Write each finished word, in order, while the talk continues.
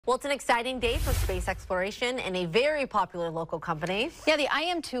Well, it's an exciting day for space exploration and a very popular local company. Yeah, the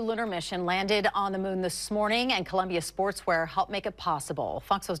IM-2 lunar mission landed on the moon this morning, and Columbia Sportswear helped make it possible.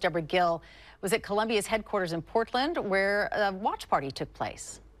 Fox 4's Deborah Gill was at Columbia's headquarters in Portland, where a watch party took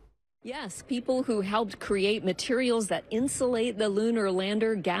place. Yes, people who helped create materials that insulate the lunar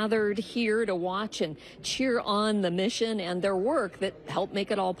lander gathered here to watch and cheer on the mission and their work that helped make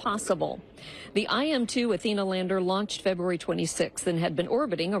it all possible. The IM-2 Athena lander launched February 26th and had been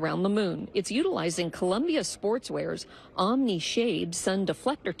orbiting around the moon. It's utilizing Columbia Sportswear's Omni-Shade sun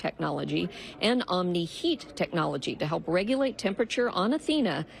deflector technology and Omni-Heat technology to help regulate temperature on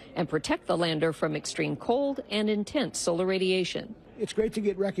Athena and protect the lander from extreme cold and intense solar radiation. It's great to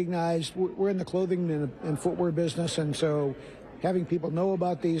get recognized. We're in the clothing and footwear business, and so having people know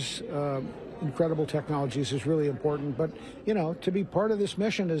about these incredible technologies is really important. But, you know, to be part of this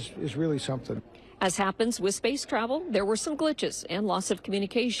mission is really something. As happens with space travel, there were some glitches and loss of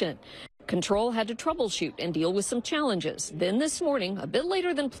communication. Control had to troubleshoot and deal with some challenges. Then this morning, a bit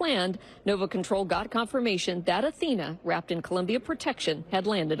later than planned, Nova Control got confirmation that Athena, wrapped in Columbia protection, had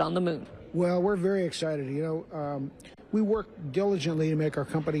landed on the moon. Well, we're very excited. You know, we work diligently to make our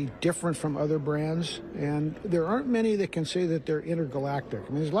company different from other brands, and there aren't many that can say that they're intergalactic. I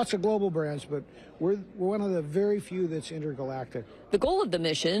mean, there's lots of global brands, but we're one of the very few that's intergalactic. The goal of the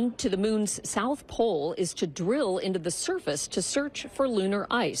mission to the moon's south pole is to drill into the surface to search for lunar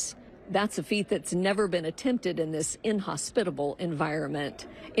ice. That's a feat that's never been attempted in this inhospitable environment.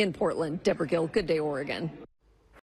 In Portland, Deborah Gill, Good Day, Oregon.